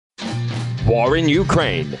war in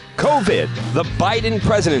Ukraine, COVID, the Biden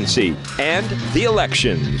presidency, and the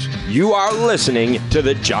elections. You are listening to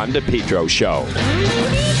The John DePetro Show.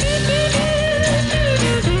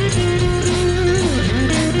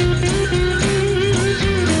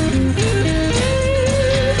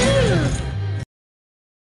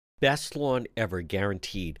 Best lawn ever,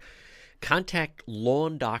 guaranteed. Contact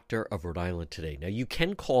Lawn Doctor of Rhode Island today. Now, you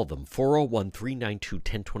can call them,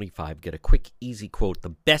 401-392-1025. Get a quick, easy quote.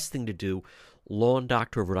 The best thing to do, Lawn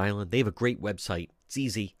Doctor of Rhode Island. They have a great website. It's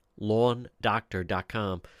easy,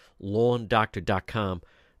 lawndoctor.com, lawndoctor.com.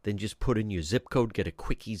 Then just put in your zip code, get a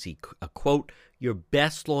quick, easy quote. Your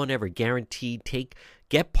best lawn ever, guaranteed.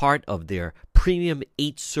 Get part of their premium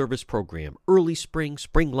 8-service program. Early spring,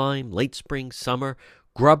 spring lime, late spring, summer,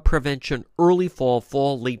 grub prevention, early fall,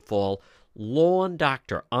 late fall. Lawn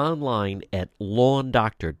Doctor online at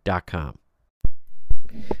lawndoctor.com.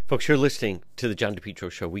 Folks, you're listening to the John DePetro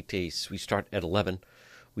Show. Weekdays, we start at 11.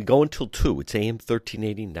 We go until 2. It's AM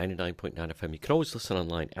 1380, 99.9 FM. You can always listen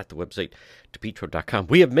online at the website, depetro.com.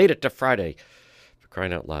 We have made it to Friday. For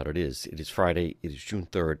crying out loud, it is. It is Friday. It is June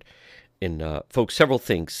 3rd. And, folks, several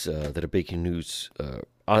things that are breaking news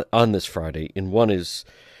on this Friday. And one is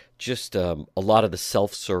just a lot of the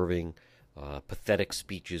self-serving, pathetic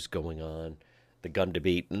speeches going on, the gun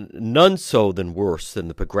debate, none so than worse than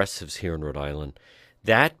the progressives here in Rhode Island.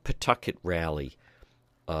 That Pawtucket rally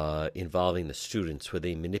involving the students, where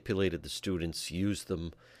they manipulated the students, used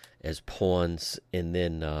them as pawns, and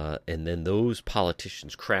then those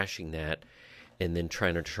politicians crashing that, and then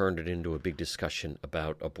trying to turn it into a big discussion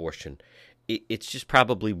about abortion. It's just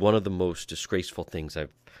probably one of the most disgraceful things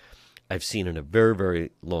I've seen in a very,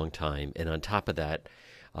 very long time. And on top of that,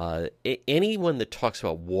 anyone that talks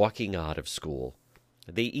about walking out of school,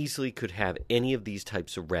 they easily could have any of these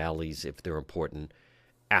types of rallies, if they're important,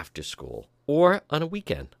 after school or on a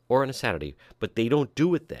weekend or on a Saturday. But they don't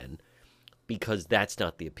do it then, because that's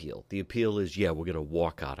not the appeal. The appeal is, we're going to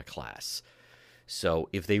walk out of class. So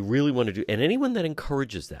if they really want to do, and anyone that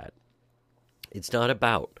encourages that, it's not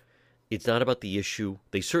about the issue.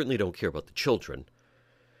 They certainly don't care about the children.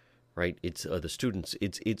 Right, it's the students.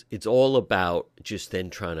 It's all about just then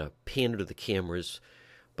trying to pander to the cameras.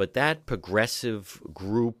 But that progressive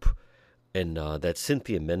group and that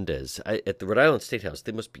Cynthia Mendez at the Rhode Island State House,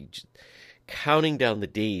 they must be counting down the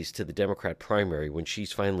days to the Democrat primary when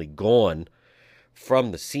she's finally gone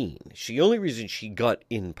from the scene. The only reason she got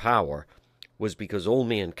in power was because old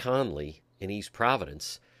man Conley in East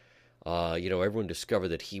Providence, everyone discovered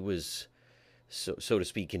that he was, so to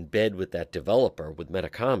speak, in bed with that developer, with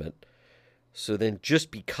Metacomet. So then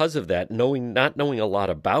just because of that, not knowing a lot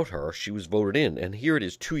about her, she was voted in. And here it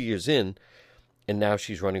is 2 years in, and now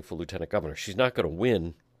she's running for lieutenant governor. She's not going to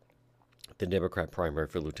win the Democrat primary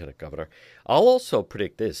for lieutenant governor. I'll also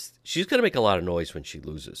predict this. She's going to make a lot of noise when she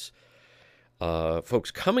loses.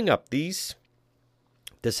 Folks, coming up, the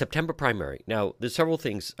September primary. Now, there's several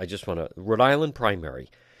things I just want to... Rhode Island primary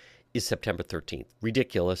is September 13th.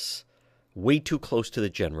 Ridiculous. Way too close to the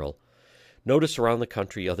general. Notice around the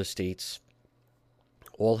country, other states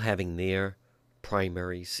all having their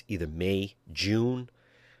primaries either May, June,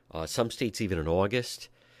 some states even in August.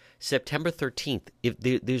 September 13th, if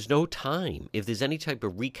there's no time, if there's any type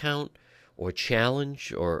of recount or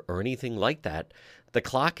challenge or anything like that, the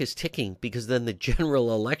clock is ticking, because then the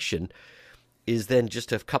general election is then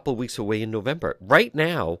just a couple of weeks away in November. Right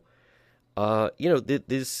now,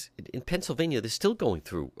 there's in Pennsylvania, they're still going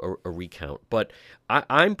through a recount. But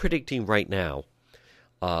I'm predicting right now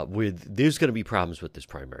there's going to be problems with this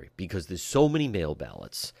primary, because there's so many mail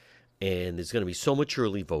ballots, and there's going to be so much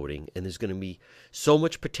early voting, and there's going to be so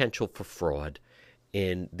much potential for fraud.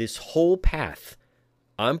 And this whole path,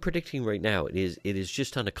 I'm predicting right now, it is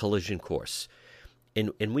just on a collision course.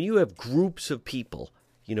 And when you have groups of people,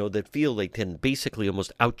 that feel they can basically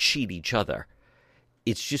almost out-cheat each other,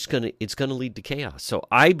 it's going to lead to chaos. So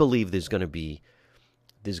I believe there's going to be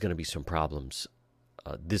some problems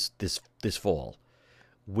this fall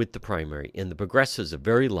with the primary, and the progressives are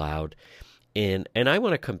very loud. And I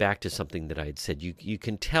want to come back to something that I had said. You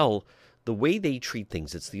can tell the way they treat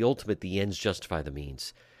things. It's the ultimate, the ends justify the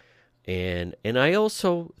means. And I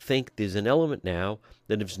also think there's an element now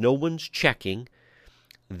that if no one's checking,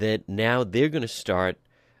 that now they're going to start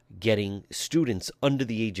getting students under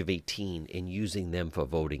the age of 18 and using them for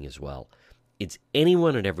voting as well. It's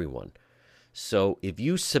anyone and everyone. So if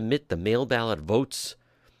you submit the mail ballot votes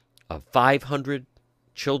of 500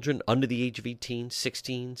 children under the age of 18,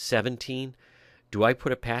 16, 17, do I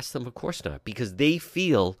put it past them? Of course not, because they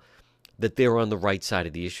feel that they're on the right side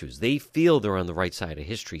of the issues. They feel they're on the right side of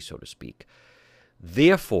history, so to speak.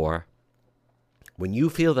 Therefore, When you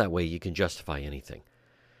feel that way, you can justify anything.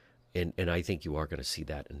 And I think you are going to see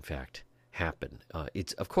that, in fact, happen.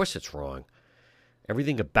 Of course it's wrong.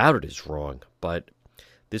 Everything about it is wrong, but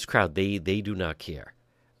this crowd, they do not care.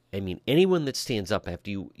 I mean, anyone that stands up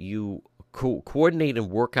after you coordinate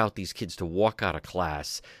and work out these kids to walk out of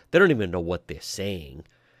class, they don't even know what they're saying.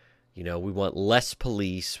 You know, we want less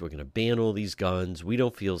police. We're going to ban all these guns. We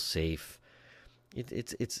don't feel safe.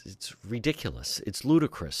 It's ridiculous. It's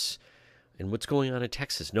ludicrous. And what's going on in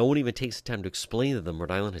Texas? No one even takes the time to explain to them. Rhode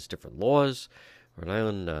Island has different laws. Rhode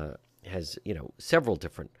Island has, several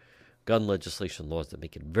different gun legislation laws that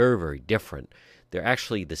make it very, very different. They're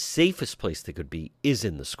actually the safest place they could be is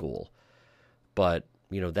in the school. But,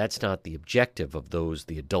 that's not the objective of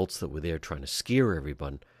the adults that were there trying to scare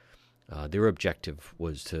everyone. Their objective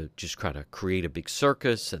was to just try to create a big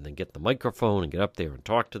circus and then get the microphone and get up there and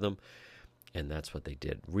talk to them. And that's what they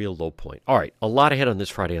did. Real low point. All right, a lot ahead on this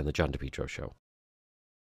Friday on the John DePetro Show.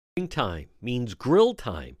 Springtime means grill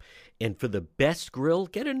time. And for the best grill,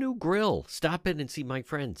 get a new grill. Stop in and see my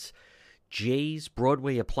friends. Jay's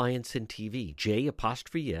Broadway Appliance and TV.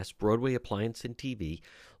 J''S Broadway Appliance and TV.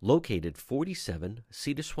 Located 47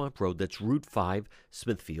 Cedar Swamp Road. That's Route 5,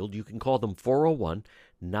 Smithfield. You can call them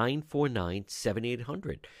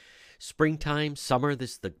 401-949-7800. Springtime, summer,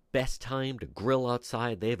 this is the best time to grill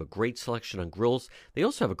outside. They have a great selection on grills. They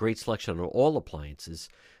also have a great selection on all appliances.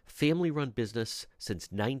 Family-run business since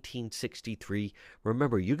 1963.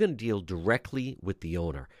 Remember, you're going to deal directly with the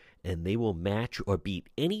owner, and they will match or beat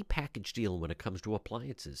any package deal when it comes to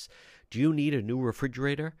appliances. Do you need a new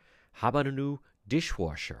refrigerator? How about a new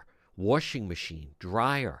dishwasher, washing machine,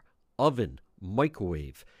 dryer, oven,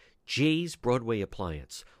 microwave? Jay's Broadway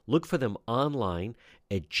Appliance. Look for them online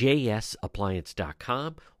at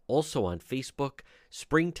jsappliance.com. Also on Facebook.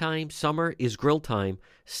 Springtime, summer is grill time.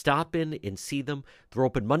 Stop in and see them. They're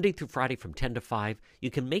open Monday through Friday from 10 to 5. You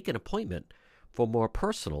can make an appointment for more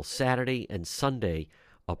personal Saturday and Sunday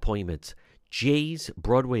appointments. Jay's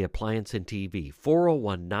Broadway Appliance and TV,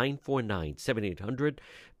 401-949-7800.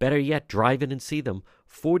 Better yet, drive in and see them,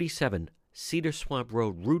 47 Cedar Swamp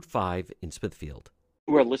Road, Route 5 in Smithfield.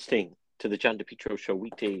 We're listening to the John DePetro Show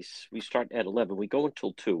weekdays. We start at 11. We go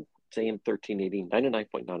until 2. It's AM 1380,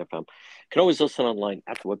 99.9 FM. You can always listen online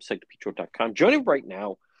at the website, depetro.com. Joining right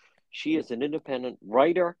now, she is an independent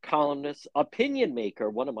writer, columnist, opinion maker,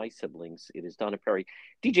 one of my siblings. It is Donna Perry.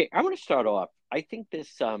 DJ, I want to start off. I think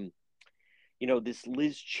this, this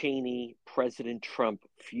Liz Cheney, President Trump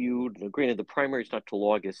feud, granted the primary is not till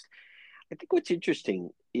August. I think what's interesting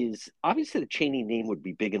is obviously the Cheney name would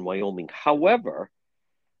be big in Wyoming. However,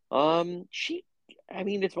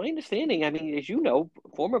 it's my understanding, as you know,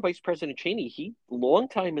 former Vice President Cheney, he long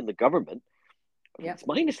time in the government. Yep. It's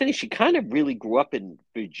my understanding she kind of really grew up in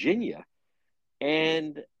Virginia.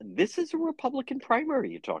 And this is a Republican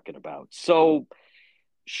primary you're talking about. So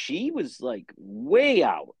she was like way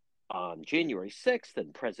out on January 6th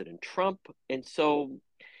and President Trump. And so,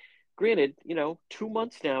 granted, 2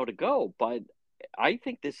 months now to go, but I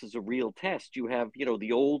think this is a real test. You have,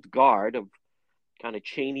 the old guard of kind of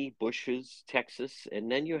Cheney, Bush's, Texas,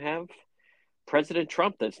 and then you have President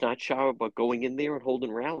Trump that's not shy about going in there and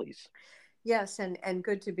holding rallies. Yes, and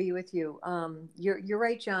good to be with you. You're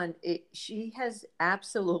right, John. She has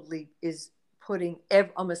absolutely is putting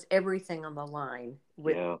almost everything on the line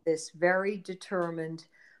with this very determined,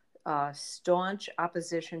 staunch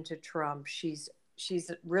opposition to Trump. She's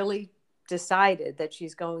really decided that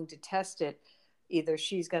she's going to test it. Either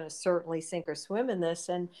she's going to certainly sink or swim in this,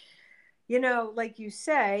 and like you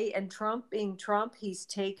say, and Trump being Trump, he's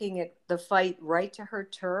taking the fight right to her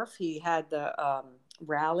turf. He had the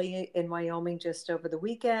rally in Wyoming just over the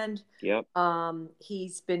weekend. Yep.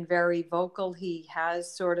 He's been very vocal. He has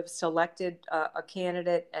sort of selected a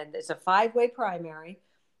candidate, and it's a 5-way primary.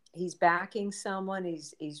 He's backing someone.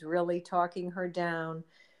 He's really talking her down.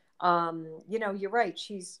 You're right.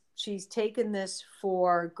 She's taken this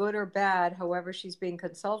for good or bad, however she's being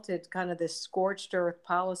consulted, kind of this scorched earth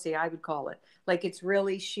policy, I would call it. Like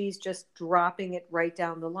she's just dropping it right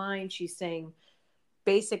down the line. She's saying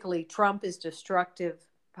basically Trump is destructive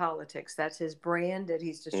politics. That's his brand, that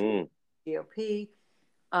he's destroying the GOP.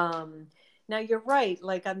 Now you're right.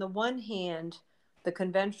 Like on the one hand, the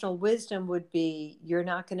conventional wisdom would be you're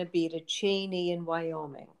not going to beat a Cheney in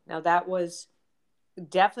Wyoming. Now that was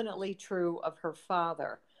definitely true of her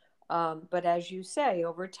father. But as you say,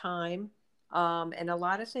 over time, and a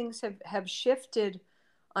lot of things have shifted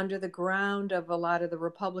under the ground of a lot of the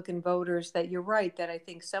Republican voters, that you're right, that I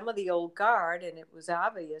think some of the old guard, and it was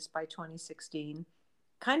obvious by 2016,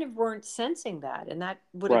 kind of weren't sensing that. And that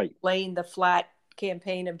would explain the flat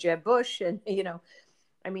campaign of Jeb Bush and,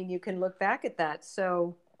 I mean, you can look back at that.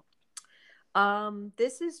 So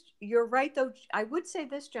you're right, though. I would say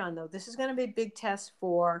this, John, though, this is going to be a big test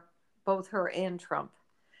for both her and Trump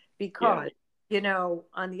Yeah. because,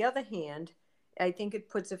 on the other hand, I think it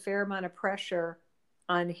puts a fair amount of pressure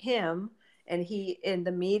on him. And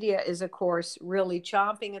the media is, of course, really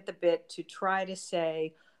chomping at the bit to try to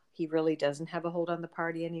say he really doesn't have a hold on the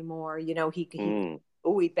party anymore.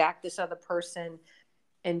 We backed this other person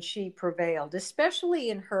and she prevailed, especially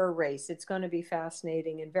in her race. It's going to be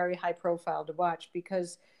fascinating and very high profile to watch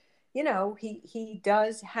because,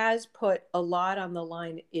 has put a lot on the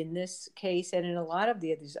line in this case and in a lot of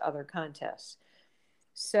these other contests.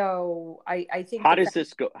 So I think How does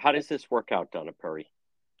this go? How does this work out, Donna Perry?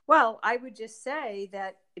 well, I would just say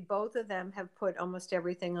that both of them have put almost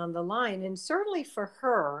everything on the line. And certainly for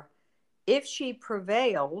her, if she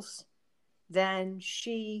prevails, then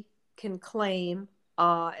she can claim,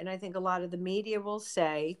 and I think a lot of the media will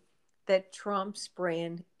say, that Trump's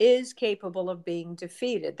brand is capable of being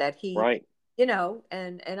defeated, that he, Right.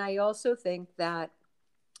 and I also think that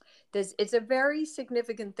it's a very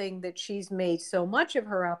significant thing that she's made so much of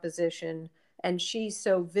her opposition and she's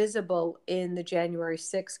so visible in the January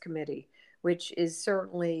 6th committee, which is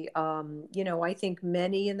certainly, I think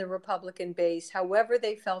many in the Republican base, however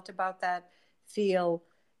they felt about that, feel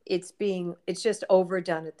it's just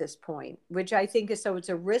overdone at this point, which I think is, so it's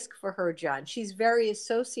a risk for her, John. She's very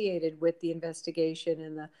associated with the investigation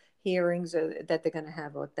and the hearings that they're going to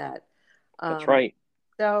have with that. That's right.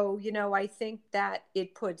 So, I think that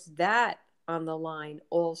it puts that on the line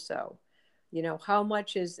also. How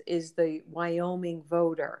much is the Wyoming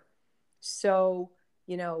voter so,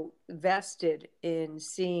 vested in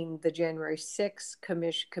seeing the January 6th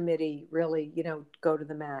committee really, go to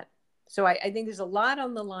the mat. So I think there's a lot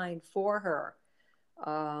on the line for her.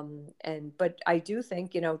 But I do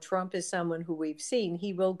think, Trump is someone who we've seen,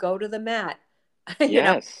 he will go to the mat,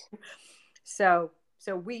 Yes. So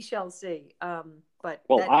we shall see.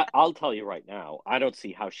 I'll tell you right now, I don't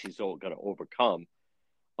see how she's going to overcome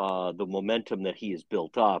the momentum that he has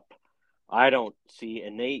built up. I don't see,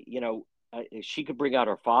 and she could bring out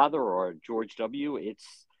her father or George W.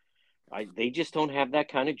 They just don't have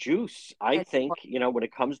that kind of juice. I think, when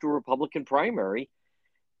it comes to a Republican primary,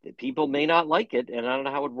 people may not like it, and I don't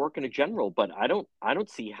know how it would work in a general, but I don't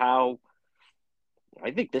see how.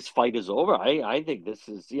 I think this fight is over. I think this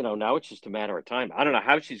is, now it's just a matter of time. I don't know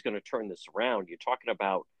how she's going to turn this around. You're talking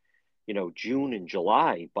about, June and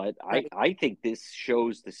July, but right. I think this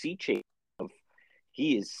shows the sea change of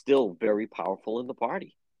he is still very powerful in the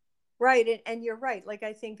party. Right. And you're right. Like,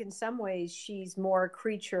 I think in some ways she's more a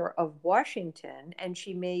creature of Washington and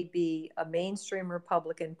she may be a mainstream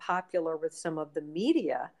Republican, popular with some of the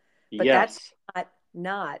media, but that's Yes.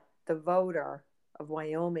 not the voter of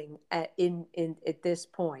Wyoming at this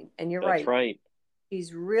point. And you're That's right. right.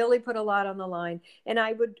 He's really put a lot on the line. And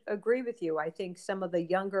I would agree with you. I think some of the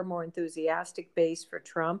younger, more enthusiastic base for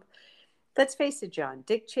Trump, let's face it, John,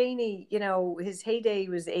 Dick Cheney, his heyday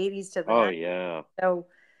was 80s to the 90s. Yeah. So,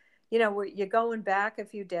 you're going back a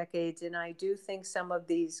few decades, and I do think some of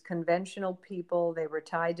these conventional people, they were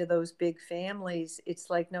tied to those big families. It's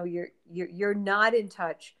like, no, you're not in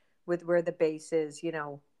touch with where the base is,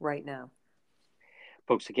 right now.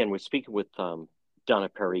 Folks, again, we're speaking with Donna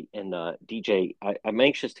Perry and DJ. I'm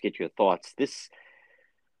anxious to get your thoughts. This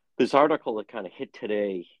article that kind of hit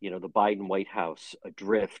today, the Biden White House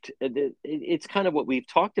adrift. It's kind of what we've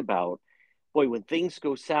talked about. Boy, when things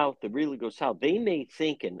go south, they really go south. They may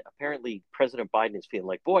think, and apparently President Biden is feeling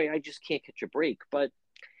like, boy, I just can't catch a break. But,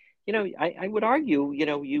 I would argue,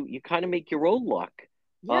 you kind of make your own luck.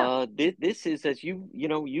 Yeah. This is, as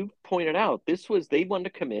you pointed out, they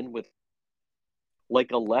wanted to come in with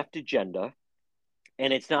like a left agenda,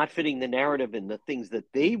 and it's not fitting the narrative and the things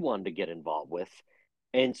that they wanted to get involved with.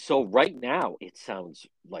 And so right now, it sounds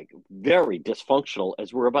like very dysfunctional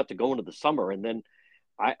as we're about to go into the summer. And then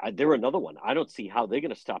they're another one. I don't see how they're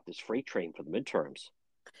going to stop this freight train for the midterms.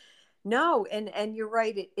 No, and you're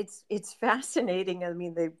right. It's fascinating. I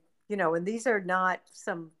mean, and these are not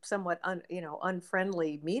somewhat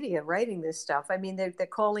unfriendly media writing this stuff. I mean, they're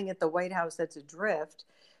calling it the White House that's adrift.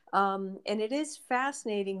 And it is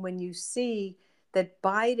fascinating when you see that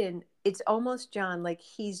Biden, it's almost, John, like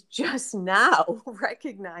he's just now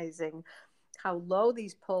recognizing how low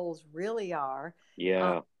these polls really are.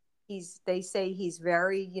 Yeah. They say he's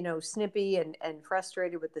very, snippy and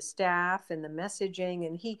frustrated with the staff and the messaging.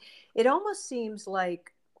 And it almost seems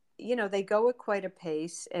like, they go at quite a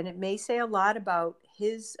pace, and it may say a lot about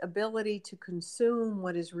his ability to consume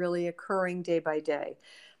what is really occurring day by day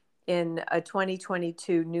in a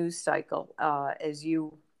 2022 news cycle, as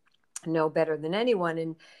you know better than anyone.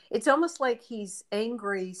 And it's almost like he's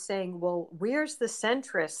angry, saying, well, where's the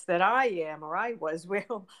centrist that I am or I was?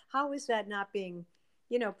 Well, how is that not being,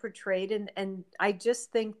 portrayed? And I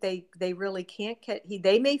just think they really can't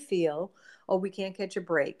they may feel, oh, we can't catch a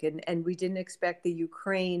break. And we didn't expect the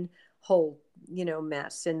Ukraine whole,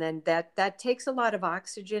 mess. And then that takes a lot of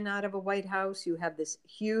oxygen out of a White House. You have this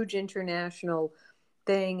huge international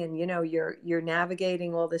thing, and you're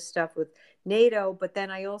navigating all this stuff with NATO. But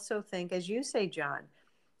then I also think, as you say, John,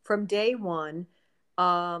 from day one,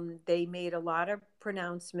 they made a lot of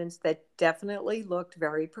pronouncements that definitely looked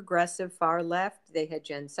very progressive, far left. They had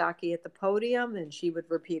Jen Psaki at the podium, and she would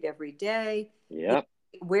repeat every day, Yep.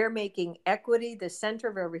 we're making equity the center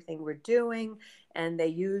of everything we're doing. And they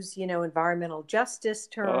use, environmental justice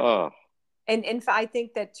terms. Oh, And I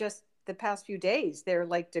think that just the past few days, they're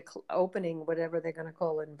like opening whatever they're going to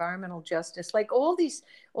call it, environmental justice, like all these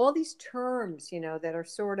terms, that are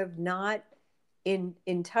sort of not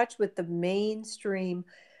in touch with the mainstream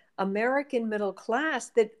American middle class,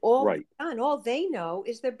 that right. all they know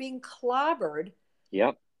is they're being clobbered.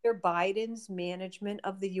 Yep. They're Biden's management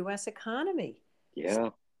of the U.S. economy. Yeah.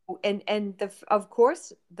 And of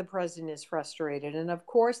course the president is frustrated, and of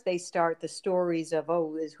course they start the stories of,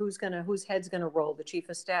 oh, whose head's gonna roll, the chief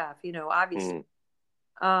of staff, obviously.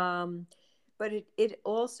 But it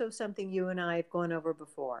also something you and I have gone over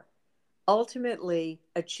before. Ultimately,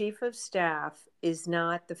 a chief of staff is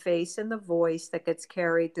not the face and the voice that gets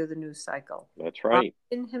carried through the news cycle. That's right.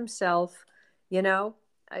 Biden himself,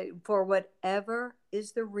 for whatever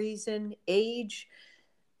is the reason, age,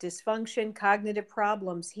 dysfunction, cognitive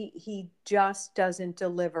problems, he just doesn't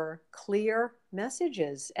deliver clear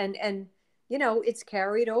messages. And it's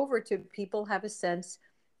carried over to people have a sense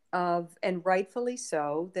of, and rightfully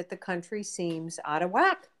so, that the country seems out of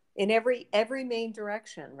whack in every main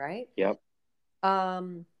direction, right? Yep.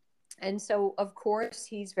 And so of course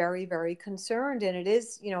he's very, very concerned, and it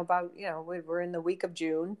is, about, we're in the week of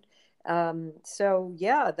June. So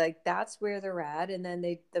yeah, like that's where they're at. And then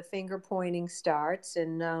the finger pointing starts,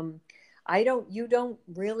 and you don't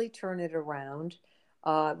really turn it around.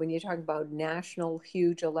 When you're talking about national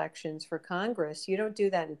huge elections for Congress, you don't do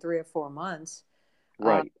that in 3 or 4 months.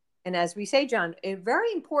 Right. And as we say, John,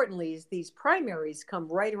 very importantly, is these primaries come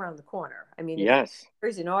right around the corner. I mean, yes,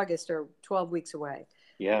 primaries in August are 12 weeks away.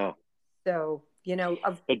 Yeah. So,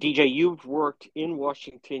 But DJ, you've worked in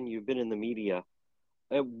Washington, you've been in the media.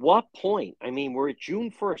 At what point? I mean, we're at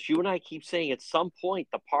June 1st. You and I keep saying at some point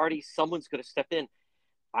the party, someone's going to step in.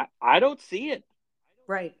 I don't see it.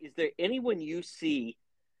 Right. Is there anyone you see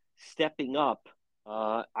stepping up?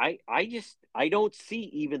 I don't see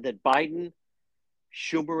even that Biden,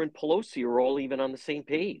 Schumer, and Pelosi are all even on the same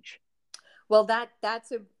page. Well,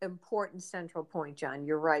 that's an important central point, John.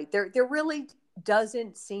 You're right. There really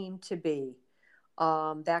doesn't seem to be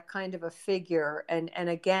that kind of a figure. And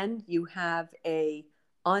again, you have a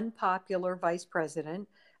unpopular vice president.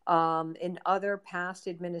 In other past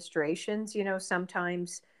administrations,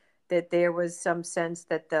 sometimes that there was some sense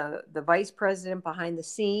that the vice president behind the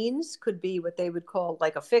scenes could be what they would call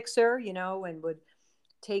like a fixer, and would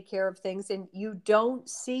take care of things. And you don't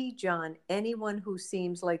see, John, anyone who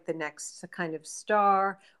seems like the next kind of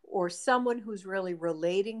star or someone who's really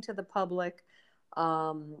relating to the public.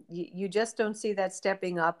 You just don't see that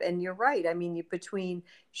stepping up. And you're right. I mean, between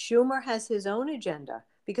Schumer has his own agenda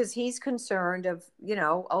because he's concerned of,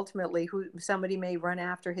 ultimately who somebody may run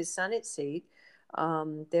after his Senate seat,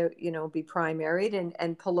 there, be primaried.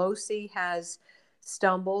 And Pelosi has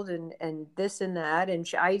stumbled and this and that. And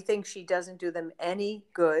I think she doesn't do them any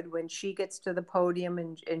good when she gets to the podium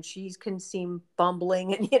and she can seem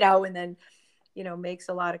bumbling and, and then, makes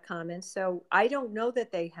a lot of comments. So I don't know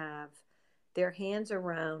that they have their hands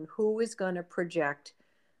around who is going to project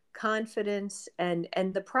confidence. And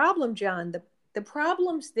the problem, John, the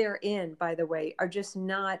problems they're in, by the way, are just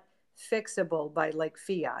not fixable by like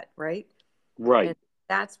fiat, right? Right. And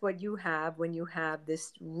that's what you have when you have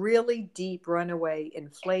this really deep runaway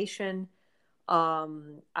inflation.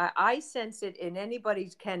 I sense it in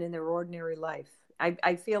anybody's can in their ordinary life.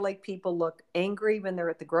 I feel like people look angry when they're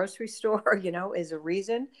at the grocery store, is a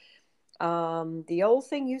reason. The old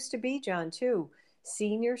thing used to be, John, too,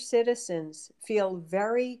 senior citizens feel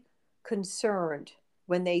very concerned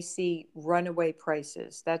when they see runaway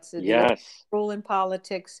prices. That's the old rule in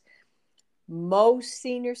politics. Most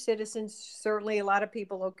senior citizens, certainly a lot of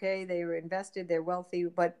people, okay, they were invested, they're wealthy,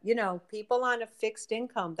 but people on a fixed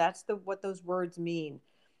income, that's what those words mean.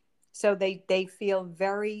 So they feel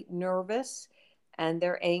very nervous and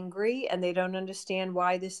they're angry and they don't understand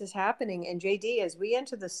why this is happening. And JD, as we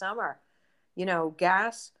enter the summer,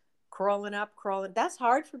 gas crawling up, crawling. That's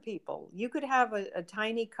hard for people. You could have a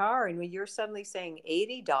tiny car, and when you're suddenly saying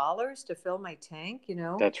 $80 to fill my tank,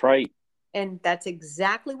 That's right. and that's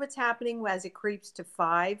exactly what's happening as it creeps to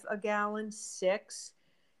 5 a gallon, 6.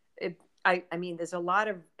 I mean, there's a lot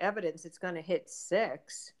of evidence it's going to hit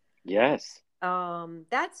 6. Yes.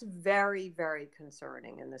 That's very, very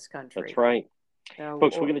concerning in this country. That's right. So,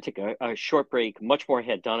 Folks, we're going to take a short break. Much more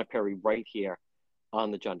ahead. Donna Perry right here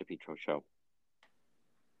on the John DePetro Show.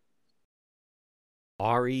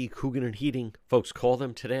 RE Coogan and Heating. Folks, call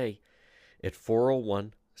them today at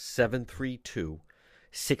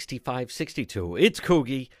 401-732-6562. It's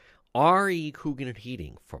Coogie. RE Coogan and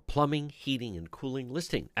Heating for plumbing, heating, and cooling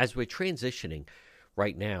listing. As we're transitioning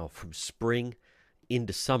right now from spring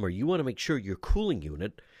into summer, you want to make sure your cooling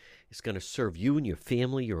unit is going to serve you and your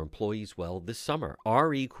family, your employees well this summer.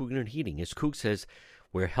 RE Coogan and Heating. As Coog says,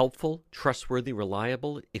 we're helpful, trustworthy,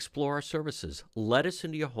 reliable. Explore our services. Let us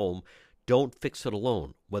into your home. Don't fix it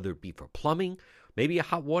alone. Whether it be for plumbing, maybe a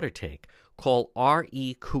hot water tank, call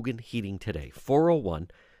RE Coogan Heating today.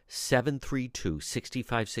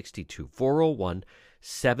 401-732-6562.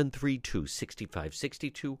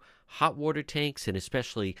 401-732-6562. Hot water tanks, and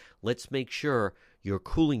especially let's make sure your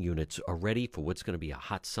cooling units are ready for what's going to be a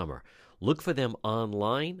hot summer. Look for them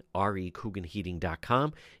online,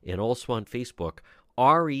 recooganheating.com, and also on Facebook,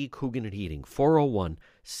 RE Coogan and Heating,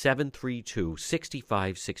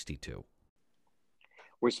 401-732-6562.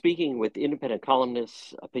 We're speaking with independent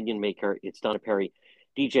columnist, opinion maker. It's Donna Perry.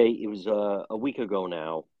 DJ, it was a week ago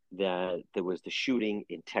now that there was the shooting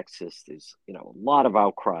in Texas. There's a lot of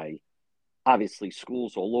outcry. Obviously,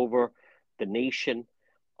 schools all over the nation.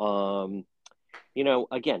 Again,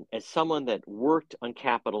 as someone that worked on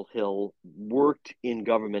Capitol Hill, worked in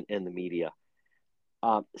government and the media,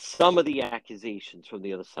 some of the accusations from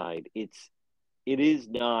the other side, it is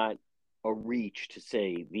not a reach to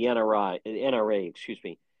say the NRA, the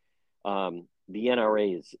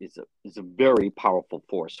NRA is a very powerful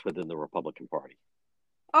force within the Republican Party.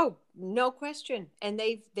 Oh, no question. And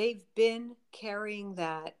they've been carrying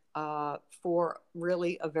that for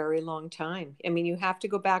really a very long time. I mean, you have to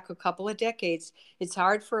go back a couple of decades. It's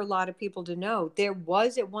hard for a lot of people to know. There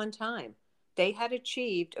was at one time they had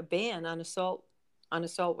achieved a ban on assault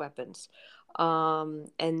weapons,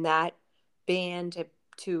 and that ban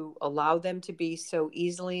to allow them to be so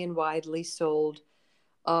easily and widely sold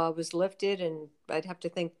was lifted, and I'd have to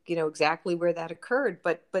think, exactly where that occurred.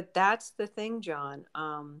 But that's the thing, John.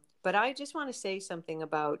 But I just want to say something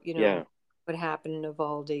about, what happened in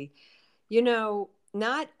Uvalde.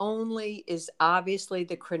 Not only is obviously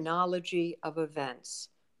the chronology of events,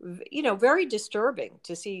 very disturbing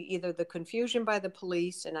to see either the confusion by the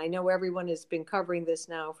police, and I know everyone has been covering this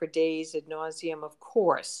now for days ad nauseum, of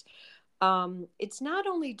course. It's not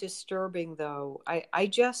only disturbing, though. I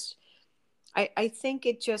think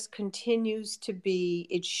it just continues to be,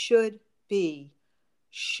 it should be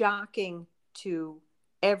shocking to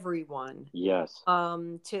everyone. Yes.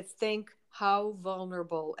 To think how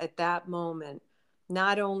vulnerable at that moment,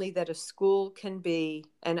 not only that a school can be,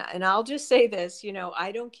 and I'll just say this,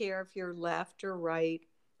 I don't care if you're left or right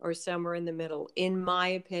or somewhere in the middle, in my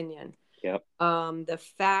opinion. Yep. The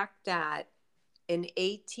fact that an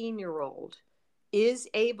 18-year-old is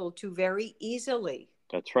able to very easily,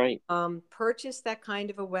 that's right, purchase that kind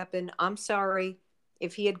of a weapon. I'm sorry,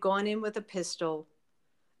 if he had gone in with a pistol,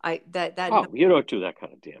 you don't do that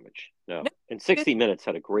kind of damage. No. And 60 Minutes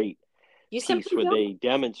had a great piece where they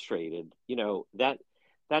demonstrated, that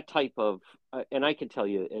type of, and I can tell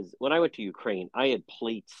you, as when I went to Ukraine, I had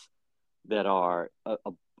plates that are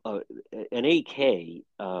an AK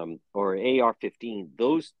or AR-15.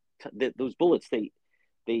 Those bullets, they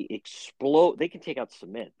explode. They can take out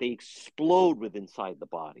cement. They explode with inside the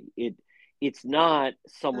body. It's not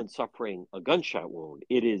someone suffering a gunshot wound.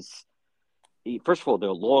 It is, first of all,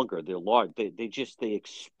 they're longer. They're large. They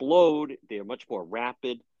explode. They're much more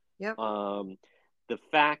rapid. Yep. The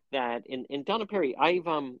fact that, and Donna Perry, I've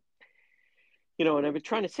and I've been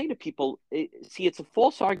trying to say to people, it's a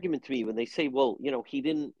false argument to me when they say, well, he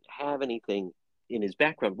didn't have anything in his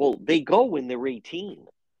background. Well, they go when they're 18.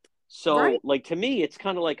 So, right. Like, to me, it's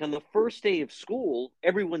kind of like on the first day of school,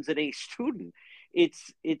 everyone's an A student. I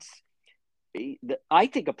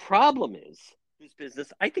think a problem is this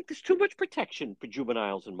business. I think there's too much protection for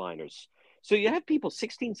juveniles and minors. So you have people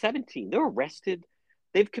 16, 17, they're arrested.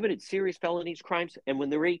 They've committed serious felonies, crimes. And when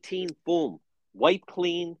they're 18, boom, wipe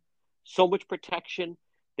clean, so much protection.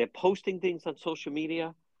 They're posting things on social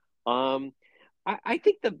media. I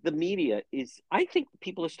think the media I think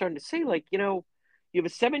people are starting to say, like, you have a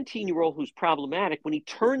 17-year-old who's problematic. When he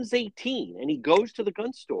turns 18 and he goes to the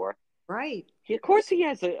gun store, right, of course he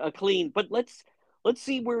has a clean, but let's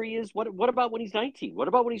see where he is. What about when he's 19? What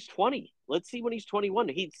about when he's 20? Let's see when he's 21.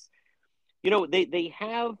 He's, they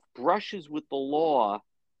have brushes with the law,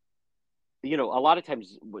 a lot of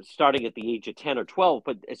times starting at the age of 10 or 12,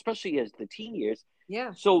 but especially as the teen years.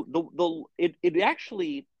 Yeah. So it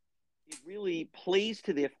really plays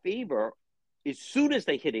to their favor as soon as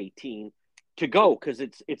they hit 18 to go, because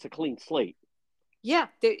it's a clean slate. Yeah,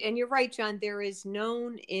 and you're right, John. There is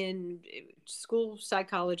known in school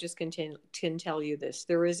psychologists can tell you this.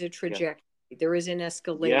 There is a trajectory. Yeah. There is an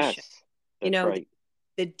escalation. Yes, that's right.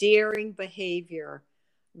 The daring behavior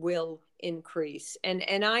will increase,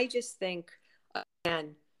 and I just think,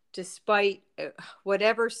 again, despite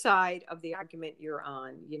whatever side of the argument you're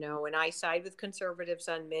on, and I side with conservatives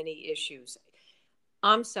on many issues.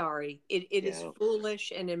 I'm sorry. It is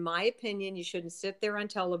foolish. And in my opinion, you shouldn't sit there on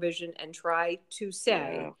television and try to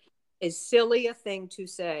say as silly a thing to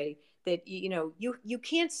say that, you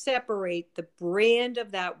can't separate the brand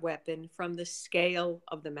of that weapon from the scale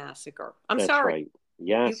of the massacre. That's sorry. Right.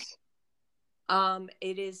 Yes.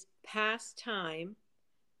 It is past time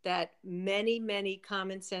that many, many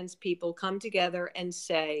common sense people come together and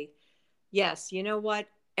say, yes, you know what?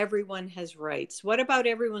 Everyone has rights. What about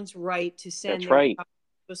everyone's right to send their child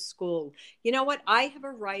to school? You know what? I have a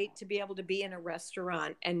right to be able to be in a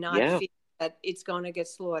restaurant and not feel that it's going to get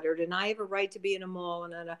slaughtered. And I have a right to be in a mall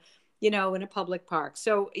and in a public park.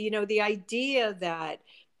 So, the idea that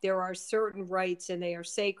there are certain rights and they are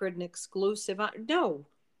sacred and exclusive. No,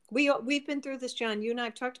 we've been through this, John. You and I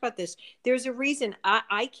have talked about this. There's a reason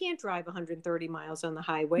I can't drive 130 miles on the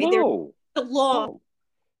highway. No. There's a law. No.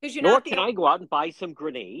 Nor can I go out and buy some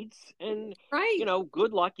grenades. And,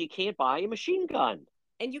 good luck. You can't buy a machine gun.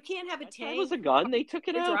 And you can't have a tank. That was a gun. They took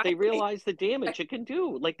it out. They realized the damage it can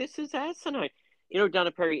do. Like, this is asinine. Donna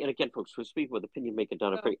Perry, and again, folks, we're speaking with opinion maker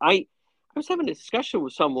Donna Perry. I was having a discussion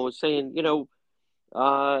with someone who was saying, here's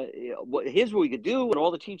what we could do, and all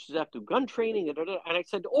the teachers have to do gun training. And I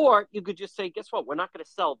said, or you could just say, guess what? We're not going to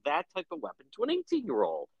sell that type of weapon to an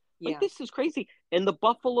 18-year-old. Like, this is crazy. And the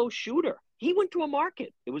Buffalo shooter, he went to a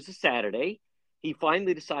market. It was a Saturday. He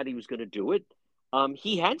finally decided he was going to do it.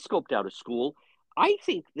 He had scoped out a school. I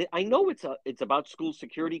think that I know it's about school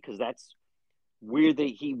security because that's where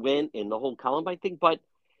he went in the whole Columbine thing. But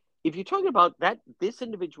if you're talking about this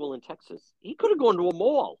individual in Texas, he could have gone to a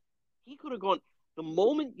mall. He could have gone. The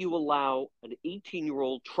moment you allow an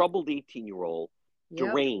 18-year-old, troubled 18-year-old,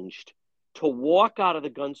 deranged, to walk out of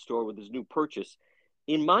the gun store with his new purchase,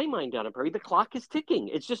 in my mind, Donna Perry, the clock is ticking.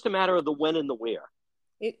 It's just a matter of the when and the where.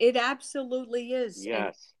 It absolutely is.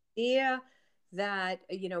 Yes. That,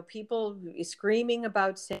 people screaming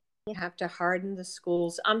about saying you have to harden the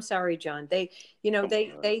schools. I'm sorry, John. They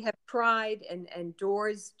have tried and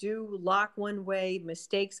doors do lock one way.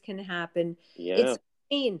 Mistakes can happen. Yeah. It's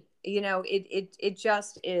mean. It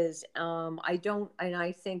just is.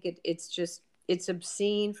 I think it's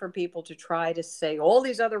obscene for people to try to say all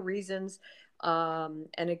these other reasons. And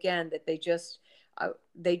again, that they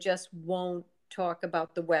just won't talk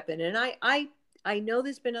about the weapon. And I know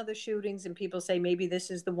there's been other shootings and people say maybe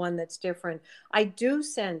this is the one that's different. I do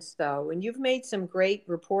sense, though, and you've made some great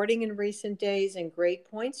reporting in recent days and great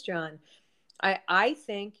points, John. I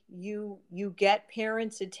think you get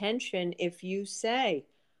parents' attention if you say,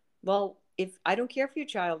 well, if I don't care if your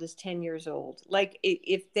child is 10 years old, like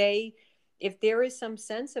if there is some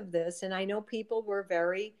sense of this, and I know people were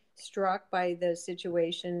very struck by the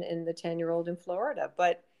situation in the 10-year-old in Florida,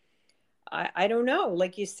 but I don't know,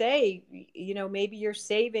 like you say, maybe you're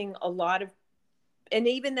saving a lot of, and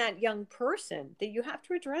even that young person, that you have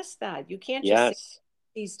to address that. You can't just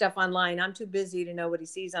see stuff online. I'm too busy to know what he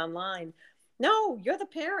sees online. No, you're the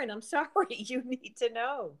parent. I'm sorry. You need to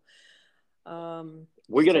know.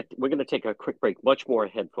 We're gonna take a quick break. Much more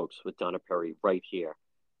ahead, folks, with Donna Perry right here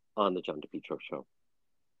on the John DePetro Show.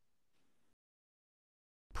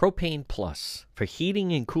 Propane Plus. For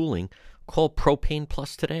heating and cooling, call Propane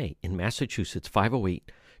Plus today in Massachusetts,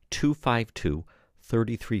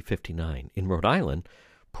 508-252-3359. In Rhode Island,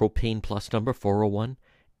 Propane Plus number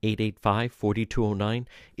 401-885-4209.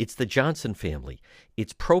 It's the Johnson family.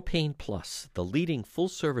 It's Propane Plus, the leading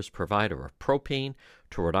full-service provider of propane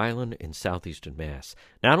to Rhode Island and southeastern Mass.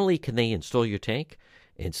 Not only can they install your tank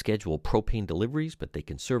and schedule propane deliveries, but they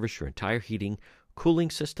can service your entire heating, cooling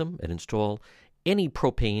system and install any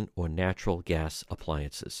propane or natural gas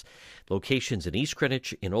appliances. Locations in East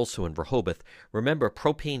Greenwich and also in Rehoboth. Remember,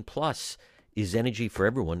 Propane Plus is energy for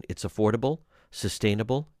everyone. It's affordable,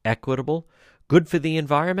 sustainable, equitable, good for the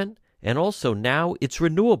environment, and also now it's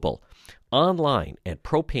renewable. Online at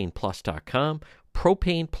propaneplus.com.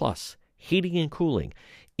 Propane Plus, heating and cooling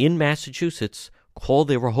In Massachusetts, call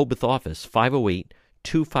their Rehoboth office,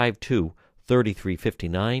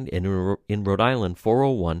 508-252-3359, and in Rhode Island,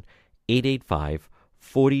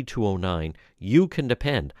 401-885-4209. You can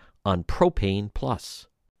depend on Propane Plus.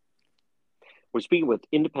 We're speaking with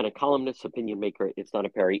independent columnist, opinion maker. It's Donna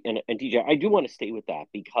Perry. And DJ, I do want to stay with that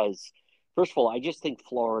because, first of all, I just think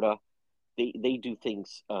Florida, they do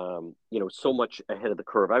things, so much ahead of the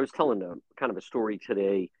curve. I was telling kind of a story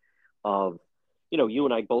today of, you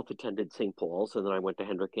and I both attended St. Paul's, and then I went to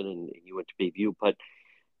Hendricken, and you went to Bayview. But,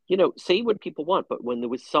 say what people want. But when there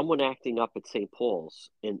was someone acting up at St. Paul's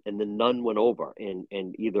and the nun went over and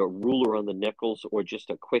either a ruler on the nickels or just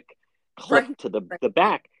a quick clip to the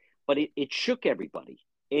back, but it shook everybody.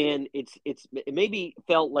 And it maybe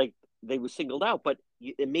felt like they were singled out, but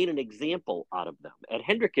it made an example out of them. At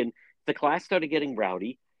Hendricken, the class started getting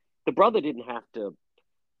rowdy. The brother didn't have to,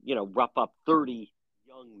 rough up 30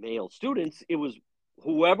 young male students. It was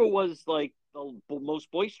whoever was like the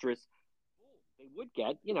most boisterous, they would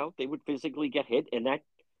get, they would physically get hit, and that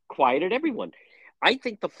quieted everyone. I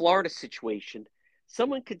think the Florida situation,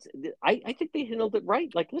 I think they handled it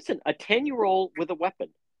right. Like, listen, a 10-year-old with a weapon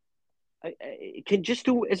can just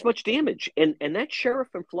do as much damage. And that sheriff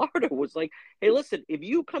in Florida was like, hey, listen, if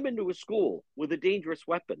you come into a school with a dangerous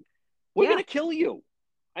weapon, we're going to kill you.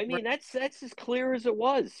 I mean, that's as clear as it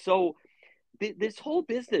was. So this whole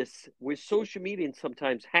business with social media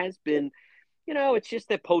sometimes has been, it's just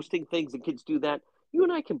they're posting things and kids do that. You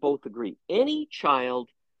and I can both agree. Any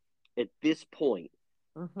child at this point,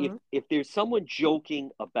 if there's someone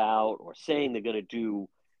joking about or saying they're going to do,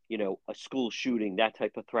 a school shooting, that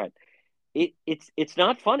type of threat, it's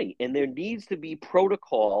not funny. And there needs to be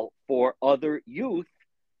protocol for other youth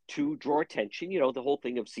to draw attention, the whole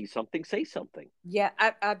thing of see something, say something. Yeah,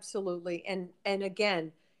 absolutely. And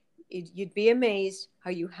again, you'd be amazed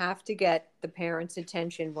how you have to get the parents'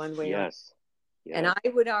 attention one way or another. Yes. And I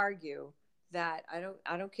would argue that I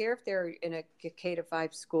don't care if they're in a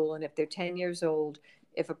K-5 school and if they're 10 years old,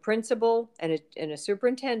 if a principal and a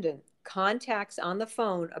superintendent contacts on the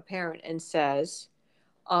phone a parent and says,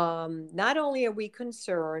 not only are we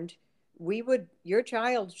concerned, your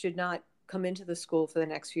child should not come into the school for the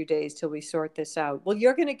next few days till we sort this out. Well,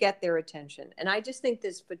 you're going to get their attention. And I just think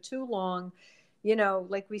this for too long,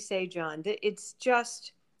 like we say, John, it's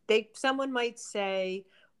just, someone might say,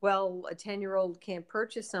 well, a 10-year-old can't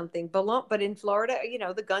purchase something, but in Florida,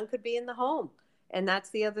 the gun could be in the home. And that's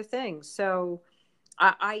the other thing. So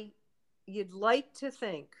you'd like to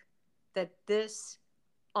think that this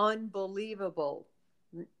unbelievable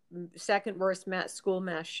second worst school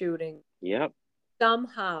mass shooting. Yep.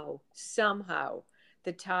 Somehow,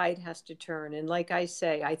 the tide has to turn. And like I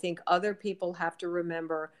say, I think other people have to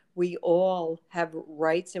remember we all have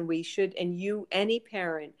rights, and we should, and any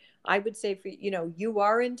parent, I would say you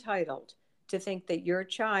are entitled to think that your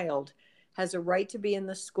child has a right to be in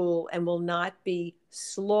the school and will not be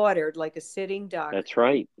slaughtered like a sitting duck. That's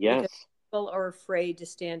right. Yes. Because people are afraid to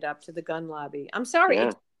stand up to the gun lobby. I'm sorry. Yeah. It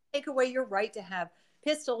doesn't take away your right to have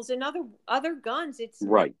pistols and other guns. It's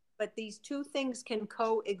right. But these two things can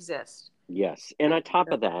coexist. Yes. And on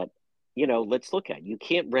top of that, let's look at, you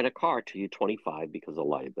can't rent a car till you're 25 because of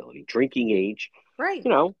liability. Drinking age, right?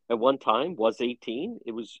 At one time was 18.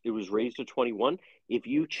 It was raised to 21. If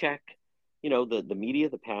you check, the media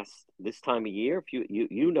the past this time of year,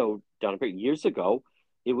 if down years ago,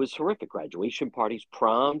 it was horrific. Graduation parties,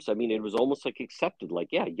 proms. I mean, it was almost like accepted. Like,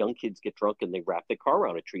 yeah, young kids get drunk and they wrap their car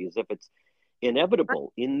around a tree as if it's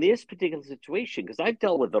inevitable. Right. In this particular situation, because I've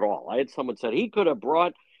dealt with it all. I had someone said he could have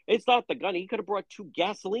brought. It's not the gun. He could have brought 2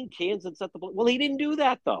 gasoline cans and set the. Well, he didn't do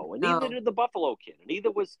that though, and neither did the Buffalo kid, and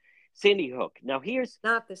neither was Sandy Hook. Now here's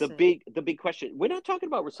the big question. We're not talking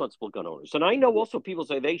about responsible gun owners, and I know also people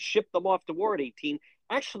say they ship them off to war at 18.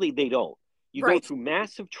 Actually, they don't. You go through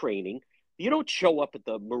massive training. You don't show up at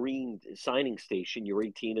the Marine signing station. You're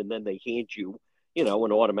 18, and then they hand you, an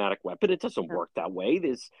automatic weapon. It doesn't work that way.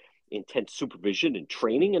 There's intense supervision and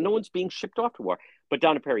training, and no one's being shipped off to war. But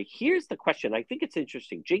Donna Perry, here's the question. I think it's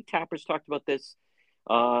interesting. Jake Tapper's talked about this,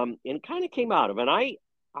 and kind of came out of it. And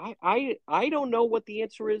I don't know what the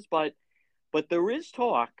answer is, but there is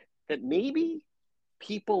talk that maybe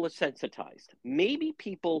people are sensitized. Maybe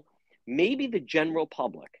the general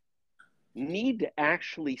public need to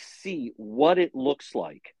actually see what it looks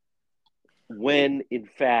like when, in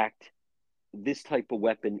fact, this type of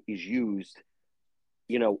weapon is used,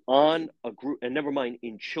 on a group, and never mind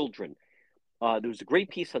in children. There was a great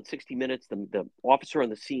piece on 60 Minutes, the officer on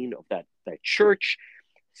the scene of that church,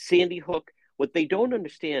 Sandy Hook. What they don't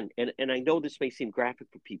understand, and I know this may seem graphic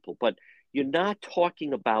for people, but you're not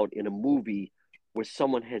talking about in a movie where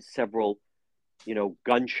someone has several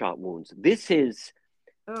gunshot wounds. This is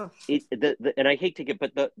it. And I hate to get,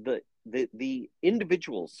 but the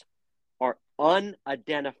individuals are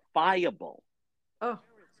unidentifiable.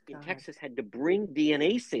 In Texas had to bring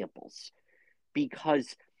DNA samples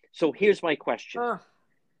because. So here's my question: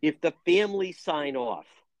 if the families sign off,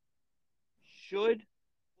 should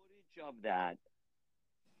footage of that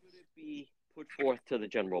should it be put forth to the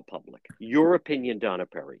general public? Your opinion, Donna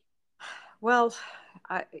Perry. Well,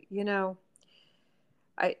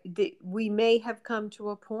 we may have come to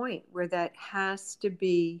a point where that has to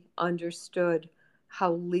be understood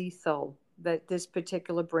how lethal that this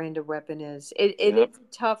particular brand of weapon is. It is a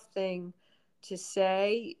tough thing to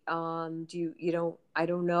say. I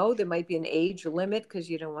don't know. There might be an age limit because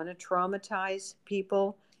you don't want to traumatize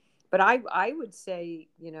people. But I would say,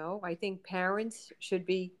 I think parents should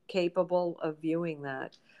be capable of viewing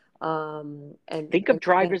that. And think of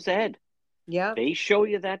Driver's Ed. Yeah. They show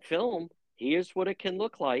you that film. Here's what it can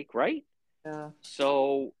look like, right? Yeah.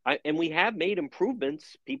 So, and we have made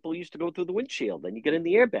improvements. People used to go through the windshield, then you get in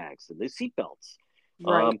the airbags and the seatbelts.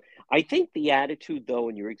 Right. I think the attitude, though,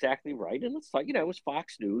 and you're exactly right. And let's talk, it was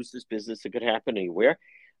Fox News, this business, it could happen anywhere.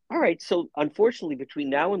 All right. So, unfortunately, between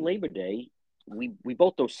now and Labor Day, we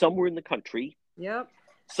both know somewhere in the country,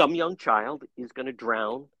 some young child is going to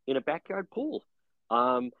drown in a backyard pool.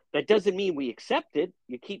 That doesn't mean we accept it.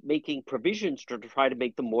 You keep making provisions to try to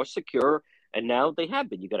make them more secure. And now they have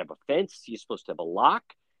been. You got to have a fence. You're supposed to have a lock.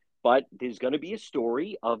 But there's going to be a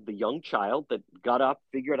story of the young child that got up,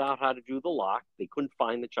 figured out how to do the lock. They couldn't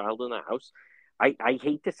find the child in the house. I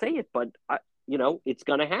hate to say it, but it's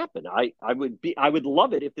going to happen. I would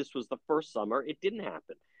love it if this was the first summer. It didn't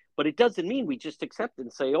happen, but it doesn't mean we just accept it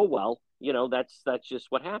and say, oh well, that's just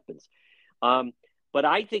what happens. But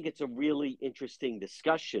I think it's a really interesting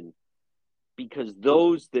discussion because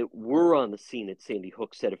those that were on the scene at Sandy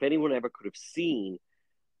Hook said if anyone ever could have seen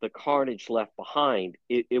the carnage left behind,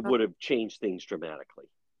 it would have changed things dramatically.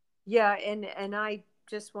 Yeah, and I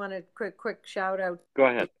just want a quick shout out. Go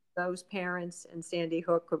ahead. To those parents in Sandy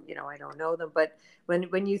Hook, I don't know them, but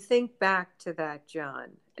when you think back to that, John,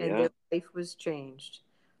 and their life was changed,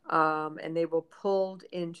 and they were pulled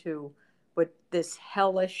into what this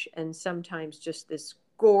hellish and sometimes just this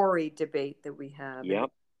gory debate that we have. Yep.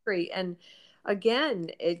 And again,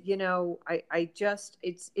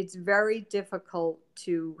 it's very difficult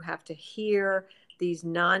to have to hear these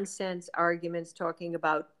nonsense arguments talking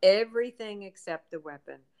about everything except the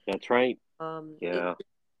weapon. That's right. It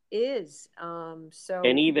is. So.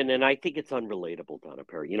 And I think it's unrelatable, Donna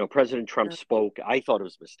Perry. President Trump spoke. I thought it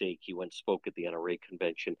was a mistake. He went and spoke at the NRA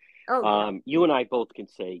convention. You and I both can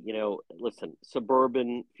say, listen,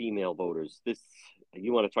 suburban female voters,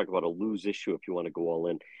 you want to talk about a lose issue if you want to go all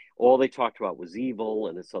in. All they talked about was evil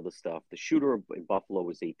and this other stuff. The shooter in Buffalo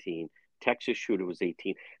was 18. Texas shooter was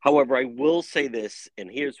 18. However, I will say this, and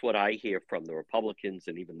here's what I hear from the Republicans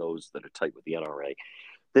and even those that are tight with the NRA,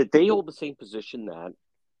 that they hold the same position that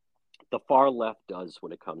the far left does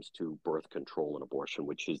when it comes to birth control and abortion,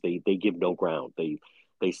 which is they give no ground. They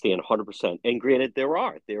stand 100%. And granted,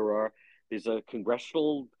 there's a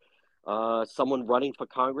congressional someone running for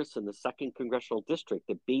Congress in the 2nd congressional district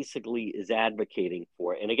that basically is advocating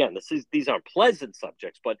for, and again, these aren't pleasant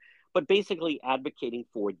subjects, but basically advocating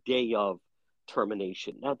for day of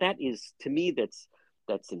termination. Now that is, to me, that's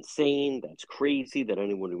insane. That's crazy that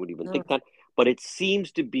anyone would even think that. But it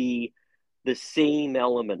seems to be the same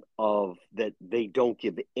element of that they don't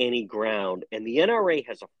give any ground, and the NRA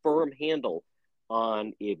has a firm handle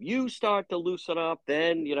on if you start to loosen up,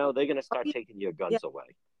 then they're going to start taking your guns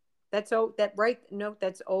away. That's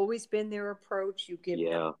that's always been their approach. You give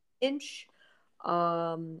them an inch,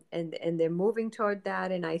 and they're moving toward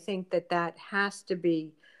that. And I think that has to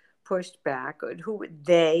be pushed back.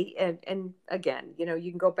 And again,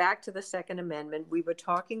 you can go back to the Second Amendment. We were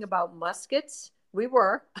talking about muskets. We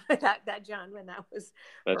were that John, when that was.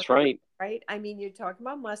 That's right. Right. I mean, you're talking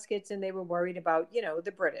about muskets, and they were worried about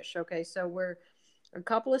the British. Okay, so we're a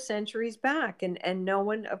couple of centuries back, and no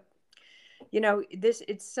one.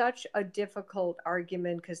 It's such a difficult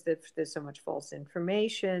argument because there's so much false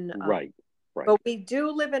information. Right. But we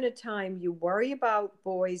do live in a time you worry about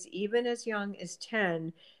boys even as young as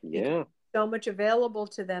 10. Yeah. So much available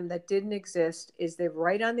to them that didn't exist is they're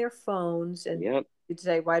right on their phones. And you'd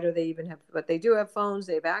say, why do they even have, but they do have phones.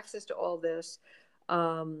 They have access to all this.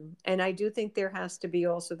 And I do think there has to be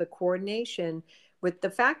also the coordination with the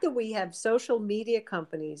fact that we have social media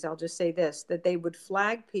companies. I'll just say this, that they would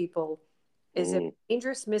flag people is if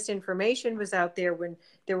dangerous misinformation was out there when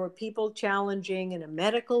there were people challenging in a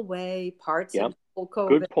medical way parts of COVID.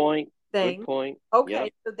 Good point. thing. Good point. Okay,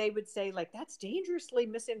 yep. So they would say like that's dangerously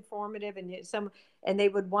misinformative, and they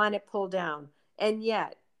would want it pulled down. And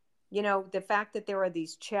yet, the fact that there are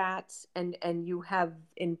these chats and you have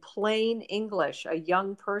in plain English a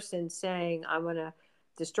young person saying, "I'm going to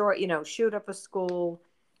destroy, shoot up a school."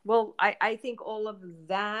 Well, I think all of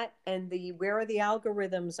that and where are the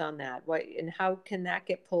algorithms on that? What and how can that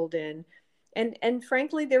get pulled in? And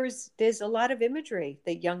frankly, there's a lot of imagery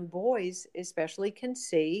that young boys especially can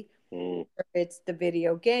see. It's the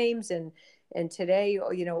video games and today,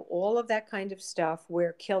 all of that kind of stuff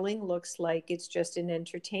where killing looks like it's just an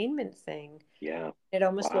entertainment thing. Yeah. It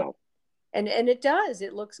almost looks, and it does.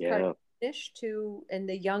 It looks cartoonish and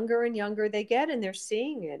the younger and younger they get, and they're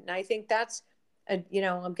seeing it. And I think that's,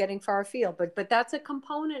 I'm getting far afield, but that's a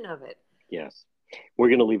component of it. Yes. We're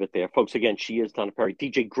going to leave it there. Folks, again, she is Donna Perry.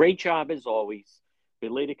 DJ, great job as always.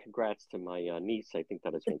 Belated congrats to my niece. I think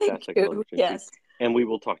that is fantastic. Thank you. Yes. And we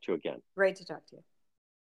will talk to you again. Great to talk to you.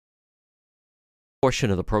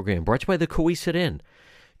 Portion of the program brought to you by the Cohasset Inn.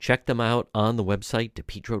 Check them out on the website,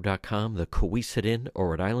 depetro.com. The Cohasset Inn, or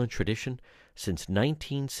Rhode Island tradition, since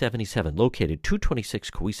 1977, located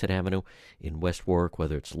 226 Cohasset Avenue in West Warwick.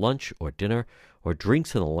 Whether it's lunch or dinner or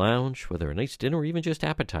drinks in the lounge, whether a nice dinner or even just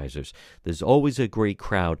appetizers, there's always a great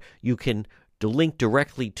crowd. You can link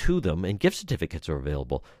directly to them, and gift certificates are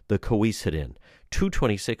available. The Cohasset Inn,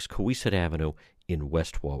 226 Cohasset Avenue in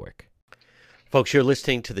West Warwick. Folks, you're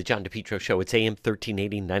listening to the John DePetro Show. It's AM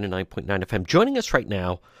 1380, 99.9 FM. Joining us right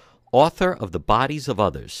now, author of The Bodies of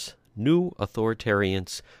Others, New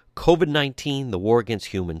Authoritarians, COVID-19, The War Against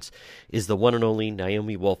Humans, is the one and only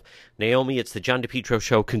Naomi Wolf. Naomi, it's the John DePetro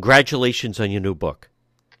Show. Congratulations on your new book.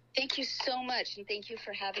 Thank you so much, and thank you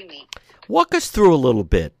for having me. Walk us through a little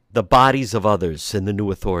bit, The Bodies of Others and the New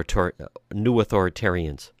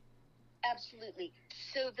Authoritarians. Absolutely.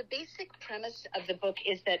 So the basic premise of the book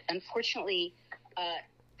is that, unfortunately,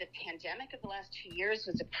 the pandemic of the last 2 years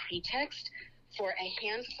was a pretext for a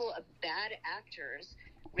handful of bad actors,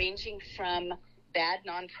 ranging from bad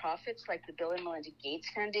nonprofits like the Bill and Melinda Gates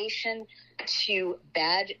Foundation to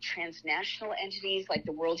bad transnational entities like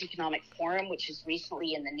the World Economic Forum, which is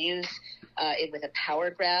recently in the news with a power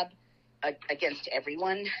grab against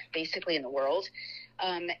everyone, basically, in the world.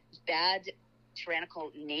 Bad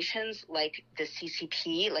tyrannical nations like the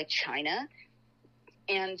CCP, like China,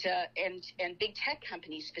 and big tech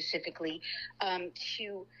companies specifically,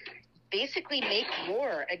 to basically make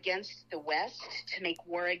war against the West, to make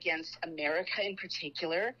war against America in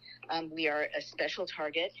particular. We are a special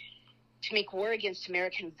target. To make war against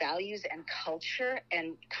American values and culture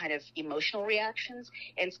and kind of emotional reactions,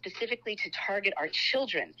 and specifically to target our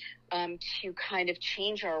children, to kind of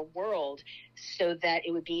change our world so that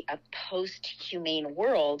it would be a post-humane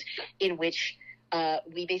world in which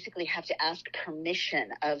we basically have to ask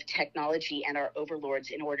permission of technology and our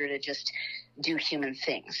overlords in order to just do human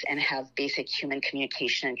things and have basic human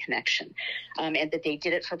communication and connection, and that they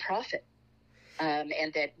did it for profit, and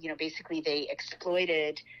that, basically they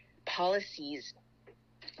exploited policies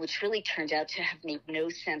which really turned out to have made no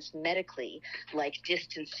sense medically, like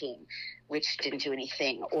distancing, which didn't do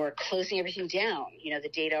anything, or closing everything down. The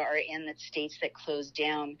data are in that states that closed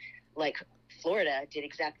down, like Florida, did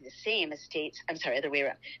exactly the same as other way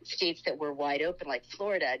around. States that were wide open, like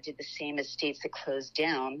Florida, did the same as states that closed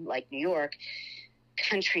down, like New York.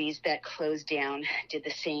 Countries that closed down did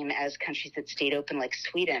the same as countries that stayed open, like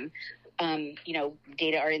Sweden.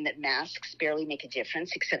 Data are in that masks barely make a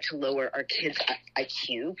difference except to lower our kids'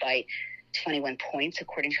 IQ by 21 points,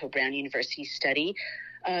 according to a Brown University study.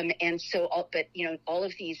 All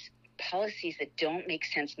of these policies that don't make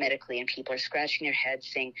sense medically, and people are scratching their heads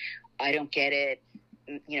saying, I don't get it.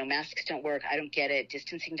 Masks don't work. I don't get it.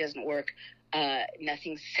 Distancing doesn't work.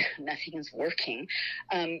 Nothing is working.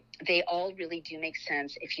 They all really do make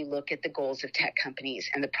sense if you look at the goals of tech companies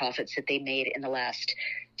and the profits that they made in the last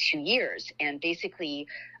 2 years. And basically,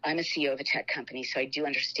 I'm a CEO of a tech company, so I do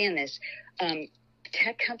understand this.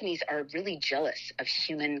 Tech companies are really jealous of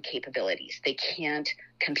human capabilities. They can't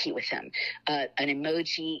compete with them. An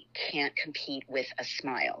emoji can't compete with a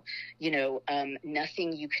smile.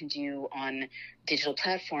 Nothing you can do on digital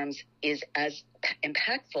platforms is as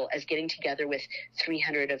impactful as getting together with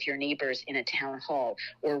 300 of your neighbors in a town hall,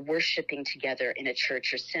 or worshiping together in a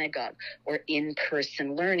church or synagogue, or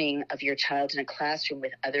in-person learning of your child in a classroom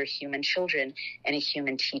with other human children and a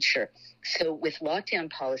human teacher. So with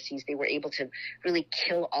lockdown policies, they were able to really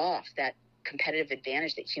kill off that competitive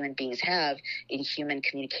advantage that human beings have in human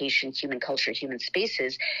communication, human culture, human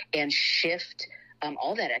spaces, and shift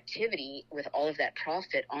all that activity with all of that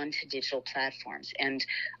profit onto digital platforms. And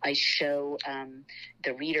I show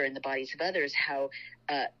the reader in The Bodies of Others how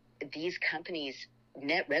these companies'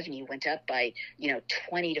 net revenue went up by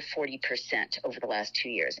 20 to 40% over the last 2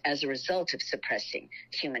 years as a result of suppressing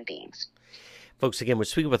human beings. Folks, again, we're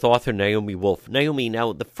speaking with author Naomi Wolf. Naomi,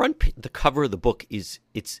 now the cover of the book it's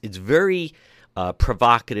very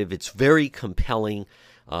provocative. It's very compelling.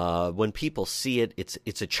 When people see it,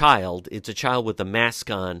 it's a child. It's a child with a mask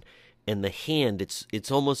on, and the hand. It's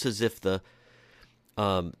almost as if the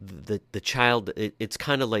child. It's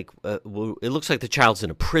kind of like it looks like the child's in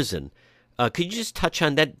a prison. Could you just touch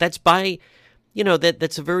on that? That's by,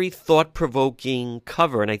 that's a very thought-provoking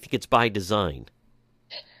cover, and I think it's by design.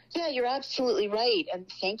 Yeah, you're absolutely right, and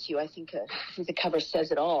thank you. I think the cover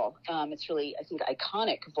says it all. It's really, I think,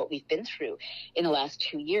 iconic of what we've been through in the last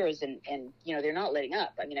 2 years, and they're not letting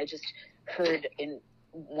up. I mean, I just heard in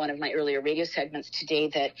one of my earlier radio segments today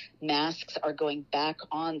that masks are going back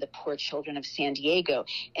on the poor children of San Diego,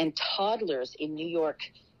 and toddlers in New York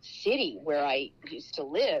City, where I used to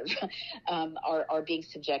live, are being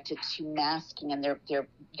subjected to masking, and their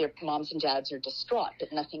moms and dads are distraught,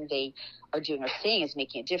 but nothing they are doing or saying is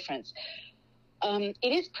making a difference. It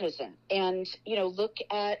is prison, and look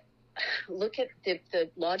at the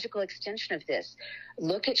logical extension of this.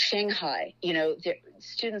 Look at Shanghai.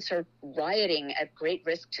 Students are rioting at great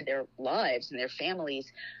risk to their lives and their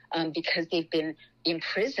families because they've been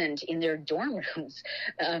imprisoned in their dorm rooms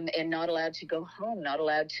and not allowed to go home, not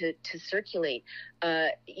allowed to circulate.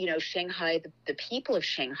 Shanghai, the people of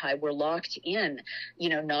Shanghai were locked in,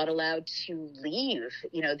 not allowed to leave.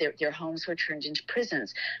 Their homes were turned into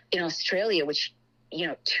prisons. In Australia, which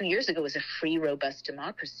 2 years ago was a free, robust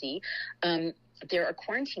democracy, there are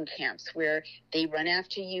quarantine camps where they run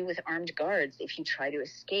after you with armed guards if you try to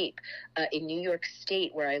escape. In New York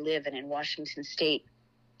State, where I live, and in Washington State,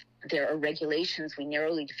 there are regulations. We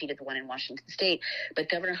narrowly defeated the one in Washington State, but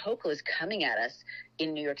Governor Hochul is coming at us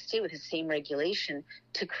in New York State with the same regulation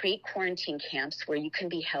to create quarantine camps where you can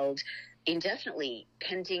be held indefinitely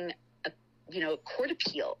pending a court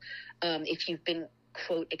appeal if you've been,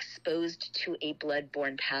 quote, exposed to a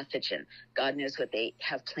blood-borne pathogen. God knows what they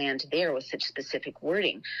have planned there with such specific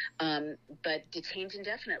wording, but detained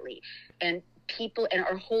indefinitely. And people and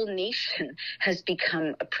our whole nation has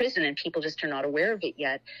become a prison, and people just are not aware of it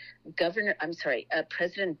yet.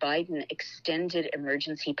 President Biden extended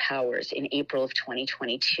emergency powers in April of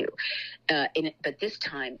 2022, but this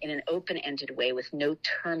time in an open-ended way with no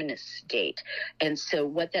terminus date. And so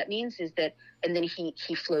what that means is that, and then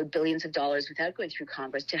he flowed billions of dollars without going through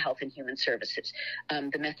Congress to Health and Human Services.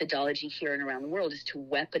 The methodology here and around the world is to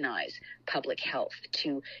weaponize public health,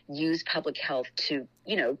 to use public health to,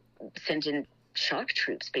 send in shock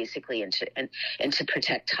troops basically and to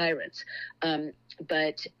protect tyrants.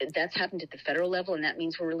 But that's happened at the federal level, and that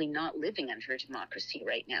means we're really not living under a democracy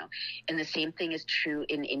right now. And the same thing is true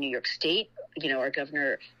in New York State. Our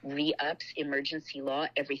governor re-ups emergency law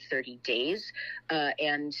every 30 days.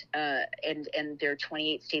 And there are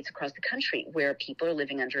 28 states across the country where people are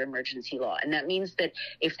living under emergency law. And that means that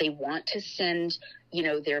if they want to send,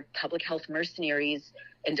 their public health mercenaries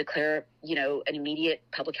and declare, an immediate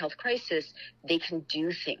public health crisis, they can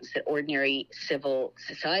do things that ordinary civil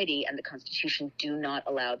society and the Constitution do not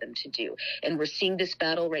allow them to do. And we're seeing this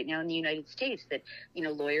battle right now in the United States that,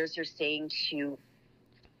 lawyers are saying to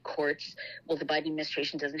courts, well, the Biden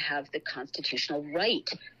administration doesn't have the constitutional right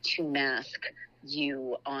to mask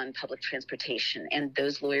you on public transportation. And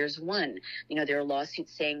those lawyers won. There are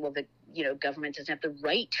lawsuits saying, well, the government doesn't have the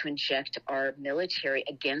right to inject our military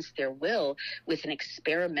against their will with an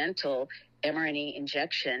experimental mRNA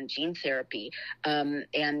injection, gene therapy, and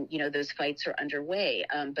those fights are underway.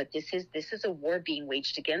 But this is a war being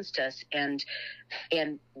waged against us, and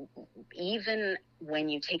even when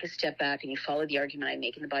you take a step back and you follow the argument I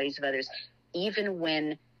make in The Bodies of Others, even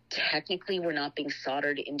when technically we're not being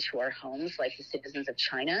soldered into our homes like the citizens of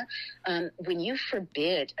China, when you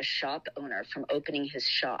forbid a shop owner from opening his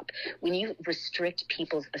shop, when you restrict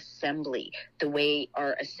people's assembly the way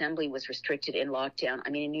our assembly was restricted in lockdown. I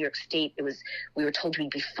mean, in New York State, we were told we'd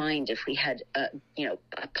be fined if we had a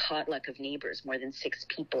potluck of neighbors, more than 6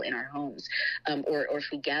 people in our homes, or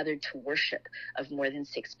if we gathered to worship of more than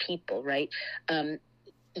 6 people, right?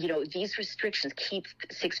 These restrictions, keep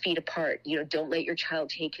 6 feet apart, don't let your child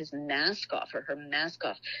take his mask off or her mask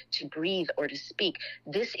off to breathe or to speak.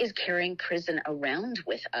 This is carrying prison around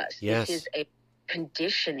with us. Yes. This is a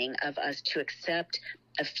conditioning of us to accept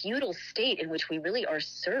a feudal state in which we really are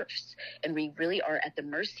serfs and we really are at the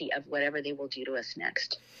mercy of whatever they will do to us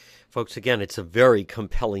next. Folks, again, it's a very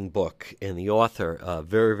compelling book, and the author,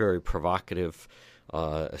 very, very provocative,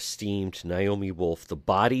 esteemed Naomi Wolf, The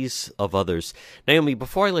Bodies of Others. Naomi,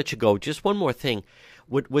 before I let you go, just one more thing.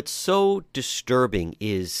 What's so disturbing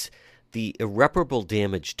is the irreparable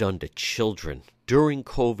damage done to children during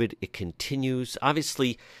COVID. It continues.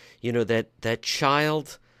 Obviously, that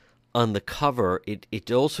child on the cover,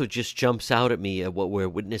 it also just jumps out at me at what we're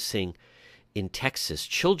witnessing in Texas.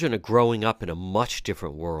 Children are growing up in a much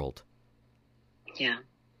different world. Yeah,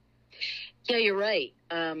 you're right.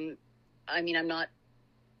 I mean, I'm not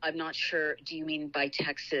sure. Do you mean by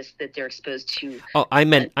Texas that they're exposed to? Oh, I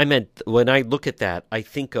meant when I look at that, I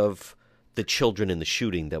think of the children in the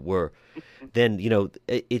shooting that were. Then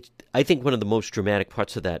I think one of the most dramatic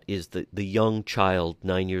parts of that is the young child,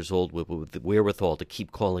 9 years old, with the wherewithal to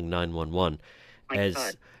keep calling 911,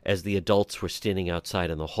 as the adults were standing outside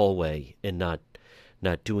in the hallway and not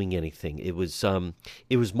doing anything. It was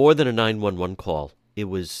more than a 911 call. It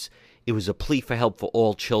was a plea for help for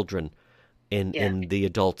all children. And the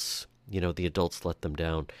adults, the adults let them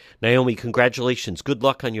down. Naomi, congratulations. Good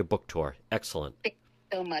luck on your book tour. Excellent. Thank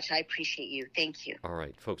you so much. I appreciate you. Thank you. All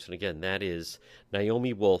right, folks. And again, that is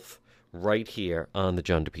Naomi Wolf right here on The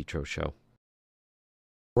John DePetro Show.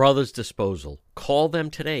 Brothers Disposal. Call them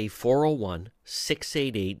today,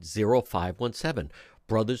 401-688-0517.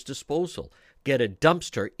 Brothers Disposal. Get a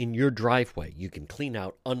dumpster in your driveway. You can clean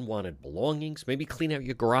out unwanted belongings, maybe clean out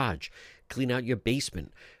your garage, clean out your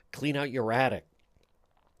basement, clean out your attic,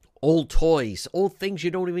 old toys, old things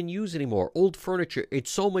you don't even use anymore, old furniture.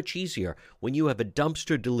 It's so much easier when you have a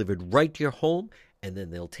dumpster delivered right to your home, and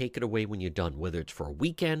then they'll take it away when you're done, whether it's for a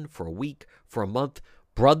weekend, for a week, for a month.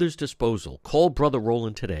 Brothers Disposal. Call Brother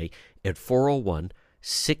Roland today at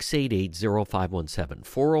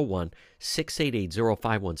 401-688-0517.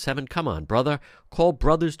 401-688-0517. Come on, brother. Call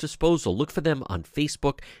Brothers Disposal. Look for them on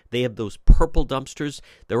Facebook. They have those purple dumpsters.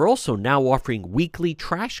 They're also now offering weekly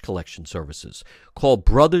trash collection services. Call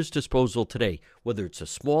Brothers Disposal today, whether it's a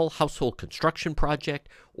small household construction project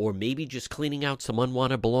or maybe just cleaning out some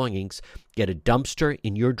unwanted belongings. Get a dumpster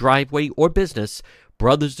in your driveway or business.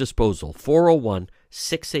 Brothers Disposal,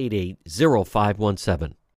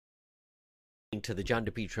 401-688-0517. To the John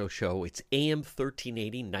DePetro Show. It's AM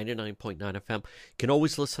 1380, 99.9 FM. You can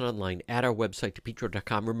always listen online at our website,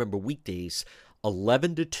 DePetro.com. Remember, weekdays,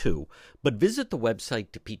 11 to 2. But visit the website,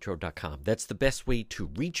 DePetro.com. That's the best way to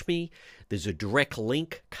reach me. There's a direct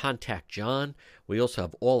link. Contact John. We also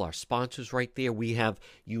have all our sponsors right there. We have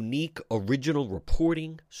unique, original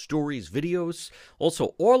reporting, stories, videos.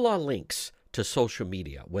 Also, all our links to social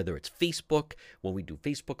media, whether it's Facebook, when we do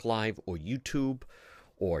Facebook Live, or YouTube,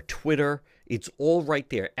 or Twitter. It's all right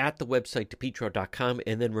there at the website, DePetro.com.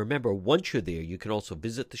 And then remember, once you're there, you can also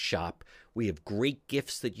visit the shop. We have great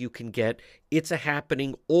gifts that you can get. It's a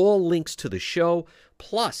happening. All links to the show.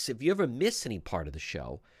 Plus, if you ever miss any part of the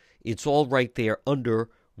show, it's all right there under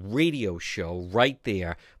radio show right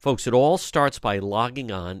there. Folks, it all starts by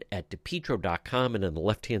logging on at DePetro.com, and on the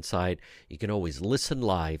left-hand side, you can always listen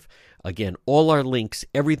live. Again, all our links,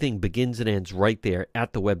 everything begins and ends right there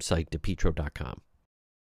at the website, DePetro.com.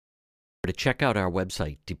 To check out our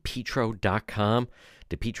website, DePetro.com,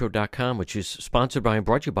 DePetro.com, which is sponsored by and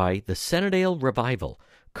brought to you by the Centennial Revival,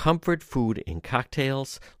 comfort, food, and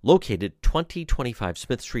cocktails, located 2025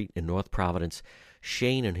 Smith Street in North Providence.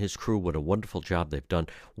 Shane and his crew, what a wonderful job they've done.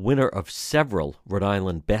 Winner of several Rhode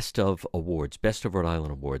Island Best of Rhode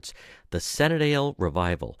Island Awards. The Centennial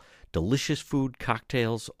Revival. Delicious food,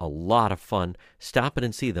 cocktails, a lot of fun. Stop in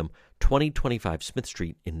and see them, 2025 Smith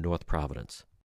Street in North Providence.